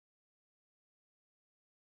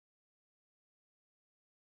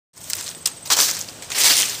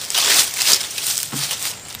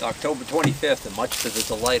It's October 25th, and much to the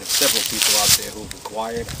delight of several people out there who've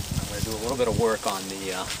inquired, I'm going to do a little bit of work on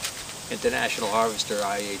the International Harvester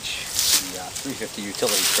IH350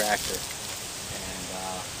 utility tractor. And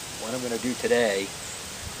what I'm going to do today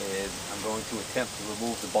is I'm going to attempt to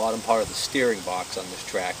remove the bottom part of the steering box on this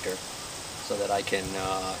tractor so that I can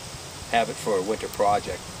have it for a winter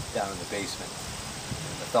project down in the basement.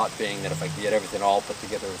 And the thought being that if I can get everything all put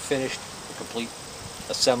together and finished, the complete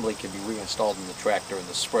assembly can be reinstalled in the tractor in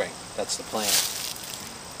the spring. That's the plan.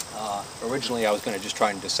 Originally I was going to just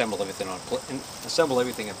try and assemble everything in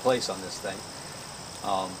place on this thing,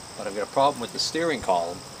 but I've got a problem with the steering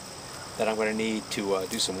column that I'm going to need to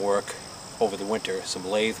do some work over the winter, some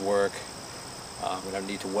lathe work. I'm going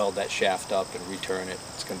to need to weld that shaft up and return it.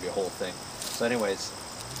 It's going to be a whole thing. So anyways,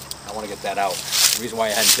 I want to get that out. The reason why I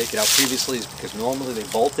hadn't taken it out previously is because normally they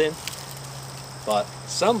bolt in, but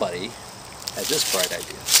somebody had this bright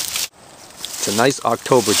idea. It's a nice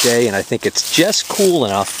October day, and I think it's just cool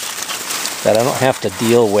enough that I don't have to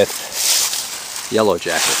deal with yellow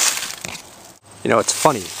jackets. You know, it's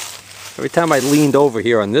funny. Every time I leaned over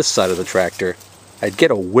here on this side of the tractor, I'd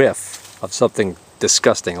get a whiff of something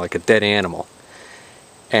disgusting, like a dead animal.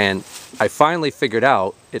 And I finally figured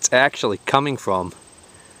out it's actually coming from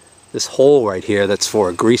this hole right here that's for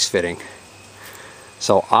a grease fitting.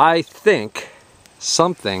 So I think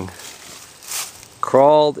something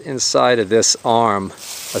crawled inside of this arm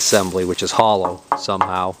assembly, which is hollow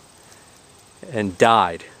somehow, and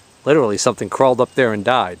died. Literally, something crawled up there and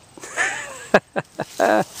died.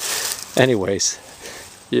 Anyways,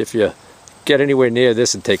 if you get anywhere near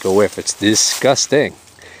this and take a whiff, it's disgusting.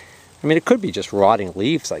 I mean, it could be just rotting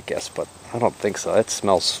leaves, I guess, but I don't think so. It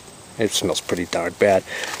smells pretty darn bad.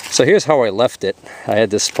 So here's how I left it. I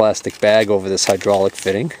had this plastic bag over this hydraulic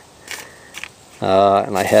fitting.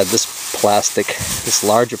 And I had this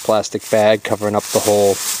larger plastic bag covering up the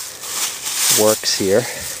whole works here.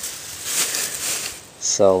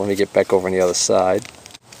 So let me get back over on the other side.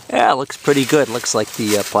 Yeah, it looks pretty good. Looks like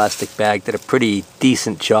the plastic bag did a pretty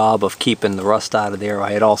decent job of keeping the rust out of there. I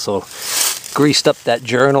had also greased up that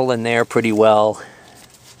journal in there pretty well.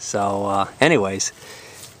 So anyways,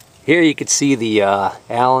 here you can see the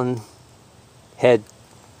Allen head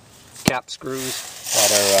cap screws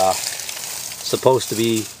that are supposed to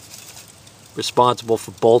be responsible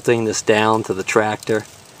for bolting this down to the tractor.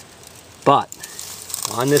 But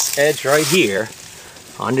on this edge right here,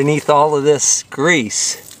 underneath all of this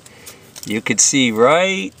grease, you could see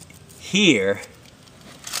right here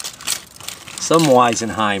some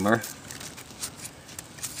Weisenheimer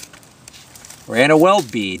ran a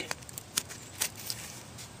weld bead.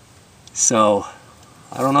 So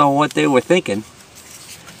I don't know what they were thinking,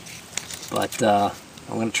 but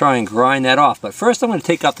I'm going to try and grind that off. But first I'm going to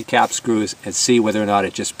take out the cap screws and see whether or not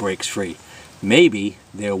it just breaks free. Maybe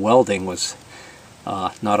their welding was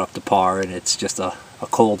not up to par and it's just a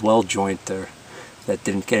cold weld joint there that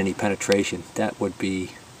didn't get any penetration. That would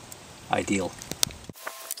be ideal.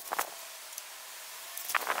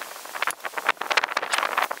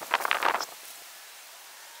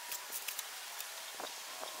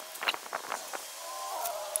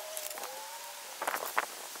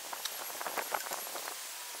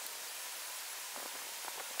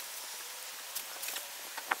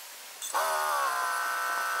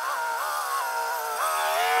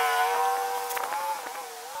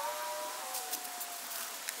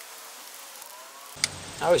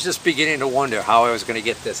 I was just beginning to wonder how I was going to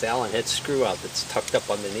get this Allen head screw out that's tucked up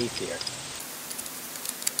underneath here.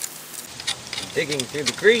 Digging through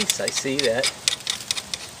the grease, I see that,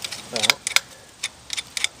 well,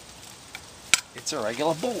 it's a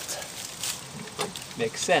regular bolt.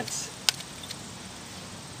 Makes sense.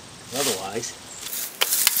 Otherwise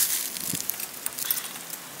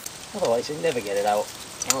you'd never get it out.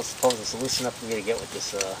 I don't suppose it's loose enough for me to get with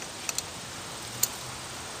this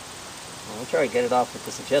I'll try to get it off with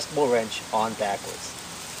this adjustable wrench on backwards.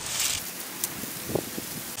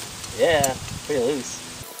 Yeah, pretty loose.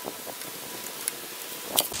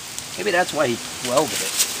 Maybe that's why he welded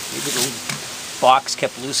it. Maybe the box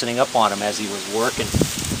kept loosening up on him as he was working,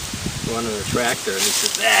 running the tractor, and he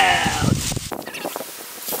says, ah!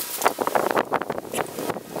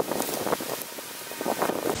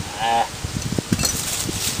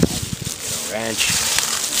 Get a wrench.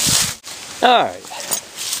 Alright.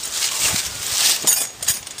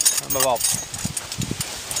 I'm about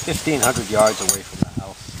 1,500 yards away from the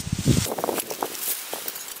house.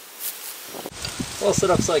 Close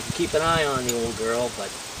enough so I can keep an eye on the old girl, but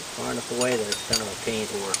far enough away that it's kind of a pain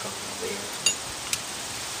to work on over here.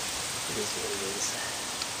 It is what it is.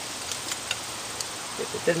 If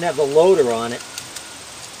it didn't have the loader on it,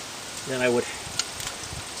 then I would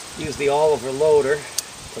use the Oliver loader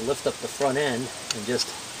to lift up the front end and just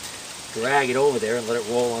drag it over there and let it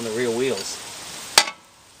roll on the rear wheels.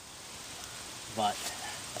 But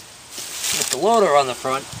with the loader on the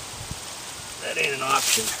front, that ain't an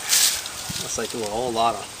option unless I do a whole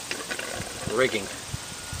lot of rigging.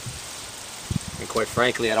 And quite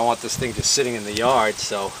frankly, I don't want this thing just sitting in the yard,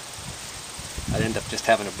 so I'd end up just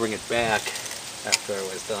having to bring it back after I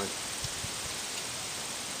was done.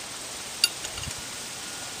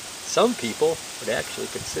 Some people would actually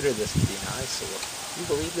consider this to be an eyesore. Can you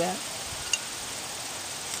believe that?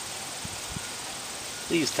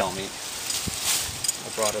 Please tell me I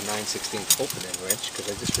brought a 9/16 opening wrench, because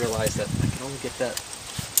I just realized that I can only get that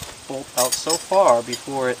bolt out so far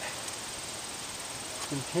before it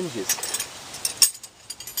impinges.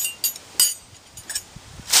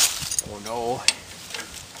 Oh no.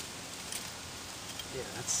 Yeah,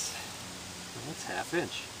 that's 1/2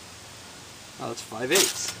 inch. Oh, that's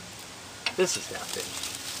 5/8. This is 1/2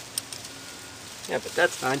 inch. Yeah, but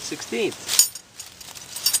that's 9/16.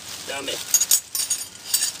 Damn it.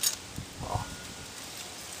 Oh,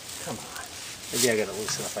 come on. Maybe I gotta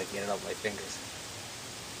loosen up if I can get it out with my fingers.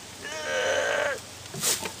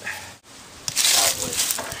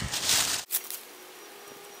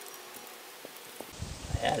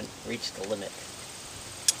 I hadn't reached the limit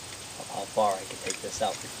of how far I can take this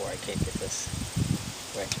out before I can't get this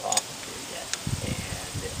wrench off of here yet.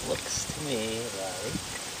 And it looks to me like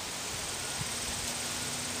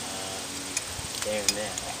there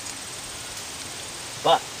now.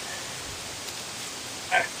 But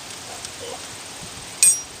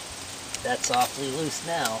that's awfully loose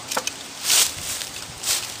now.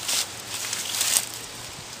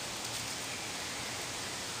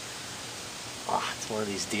 Oh, it's one of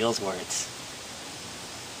these deals where it's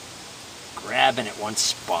grabbing at one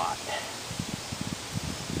spot.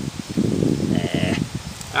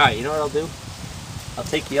 Alright, you know what I'll do? I'll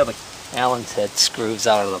take the other Allen's head screws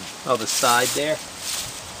out of the other side there,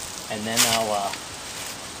 and then I'll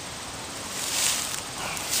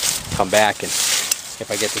come back, and if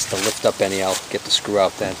I get this to lift up any, I'll get the screw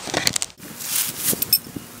out then.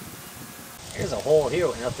 There's a hole here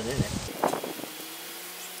with nothing in it.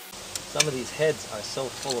 Some of these heads are so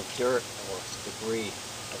full of dirt or debris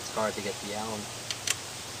that it's hard to get the Allen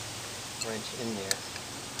wrench in there.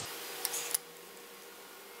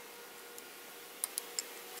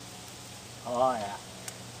 Oh yeah.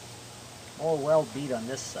 More well beat on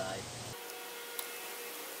this side.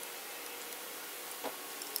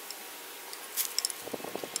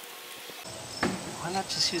 Why not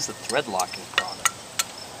just use the thread locking product?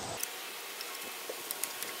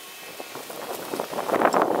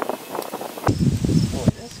 Boy,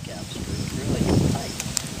 this cap screw is really tight.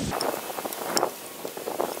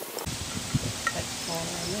 What's going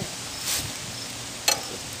on there? What's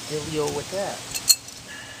the dealio with that?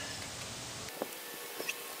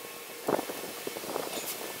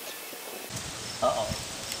 Uh-oh.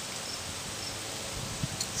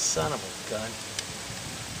 Son of a gun.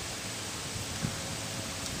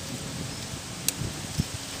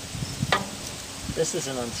 This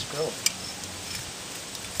isn't unscrewing.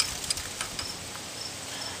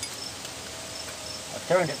 I've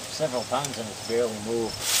turned it several times and it's barely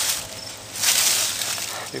moved.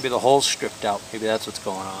 Maybe the hole's stripped out. Maybe that's what's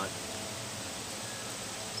going on.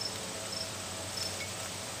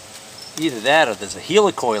 Either that or there's a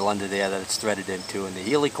helicoil under there that it's threaded into and the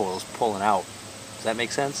helicoil is pulling out. Does that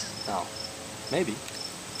make sense? No. Maybe.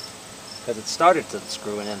 Because it started to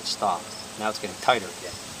screw and then it stopped. Now it's getting tighter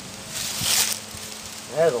again.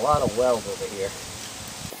 There's a lot of weld over here.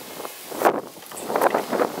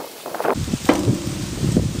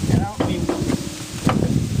 And I don't mean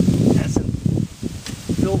as in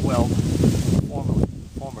Bill Weld,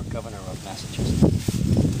 former governor of Massachusetts.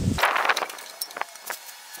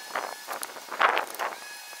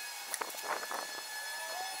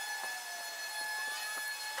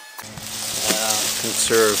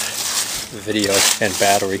 Conserve video and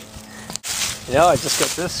battery. You know, I just got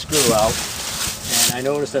this screw out. And I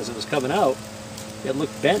noticed as it was coming out, it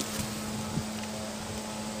looked bent.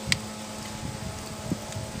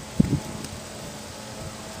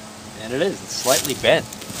 And it is, it's slightly bent.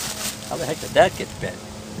 How the heck did that get bent?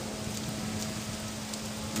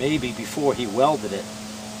 Maybe before he welded it,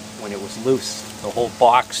 when it was loose, the whole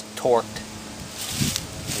box torqued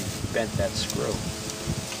and bent that screw.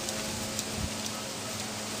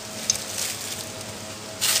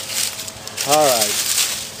 Alright.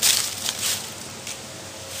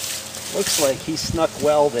 Looks like he snuck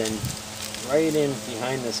welding right in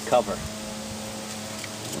behind this cover.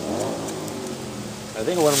 I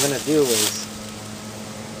think what I'm going to do is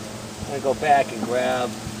I'm going to go back and grab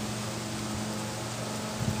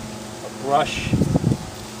brush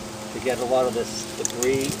to get a lot of this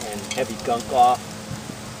debris and heavy gunk off.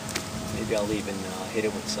 Maybe I'll even hit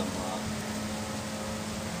it with some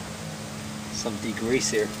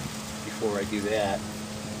degreaser before I do that,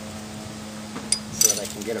 so that I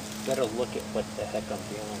can get a better look at what the heck I'm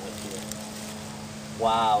dealing with here.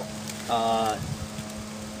 Wow.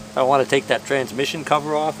 I want to take that transmission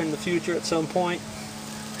cover off in the future at some point.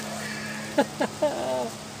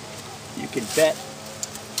 You can bet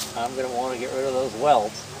I'm going to want to get rid of those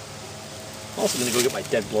welds. I'm also going to go get my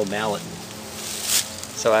dead blow mallet.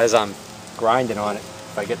 So as I'm grinding on it,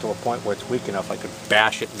 if I get to a point where it's weak enough, I could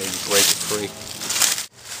bash it and maybe break it free.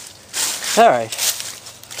 Alright.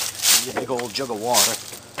 Need a big old jug of water.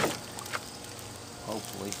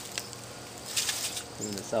 Hopefully.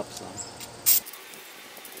 Clean this up some.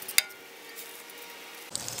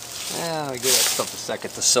 I'll give that stuff a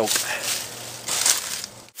second to soak.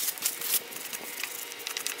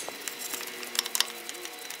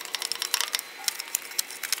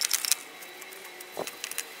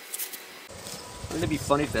 Wouldn't it be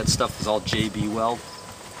funny if that stuff was all JB weld?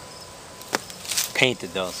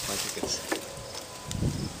 Painted though, so I think it's...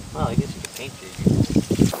 Well, I guess you could paint JB weld.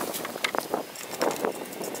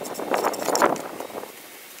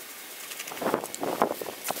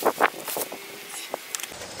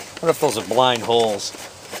 What if those are blind holes?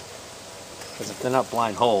 Because if they're not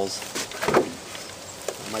blind holes, I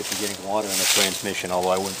might be getting water in the transmission,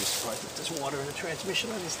 although I wouldn't be surprised if there's water in the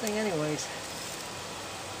transmission on this thing anyways.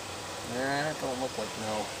 Nah, that don't look like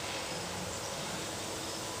no.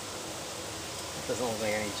 That doesn't look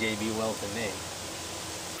like any JB weld to me.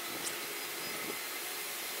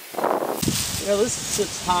 You know, this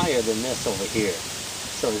sits higher than this over here.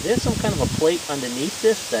 So is there some kind of a plate underneath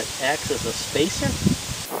this that acts as a spacer?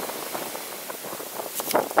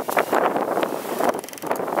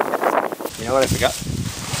 You know what I forgot?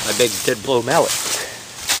 My big dead blow mallet.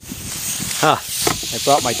 Huh. I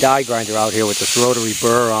brought my die grinder out here with this rotary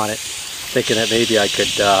burr on it, thinking that maybe I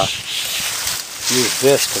could use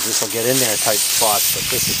this because this will get in there tight spots, but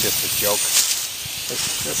this is just a joke.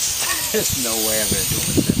 There's no way I'm going to do it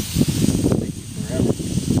with this.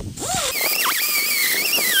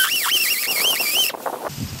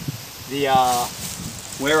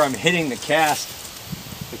 Where I'm hitting the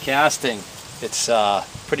casting, it's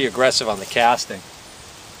pretty aggressive on the casting,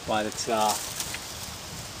 but it's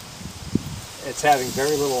having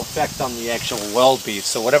very little effect on the actual weld bead.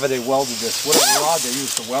 So whatever they welded this, whatever rod they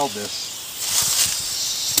used to weld this,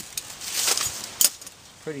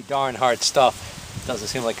 pretty darn hard stuff. Doesn't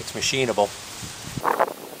seem like it's machinable.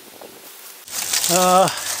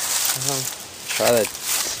 Try that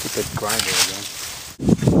stupid grinder again.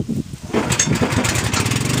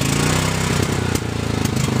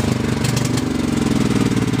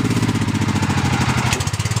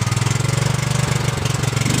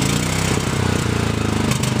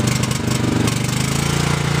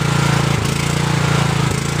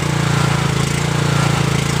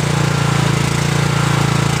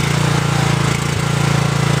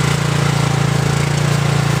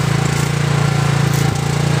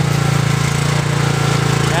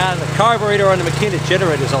 The carburetor on the Makina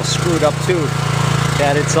generator is all screwed up too.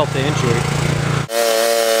 Add insult to injury.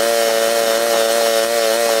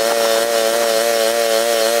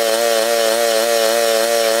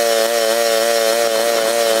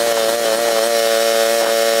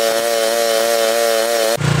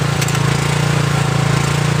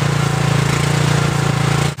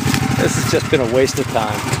 This has just been a waste of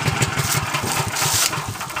time.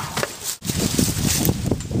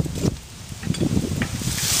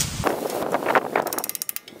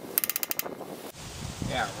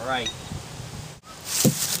 Yeah, right.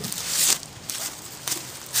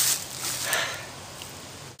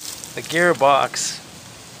 The gearbox,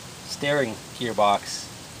 steering gearbox,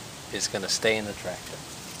 is going to stay in the tractor.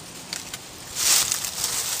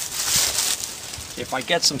 If I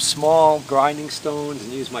get some small grinding stones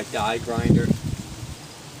and use my die grinder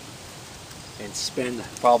and spend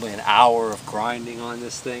probably an hour of grinding on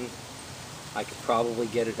this thing, I could probably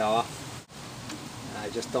get it off. I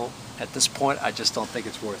just don't, at this point, I just don't think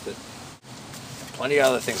it's worth it. Plenty of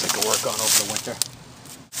other things I could work on over the winter.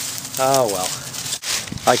 Oh well.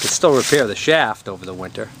 I could still repair the shaft over the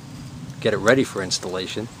winter, get it ready for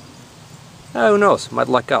installation. Who knows, might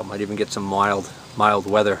luck out, might even get some mild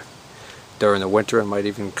weather during the winter, and might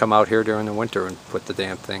even come out here during the winter and put the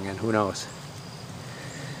damn thing in, who knows.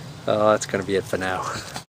 That's going to be it for now.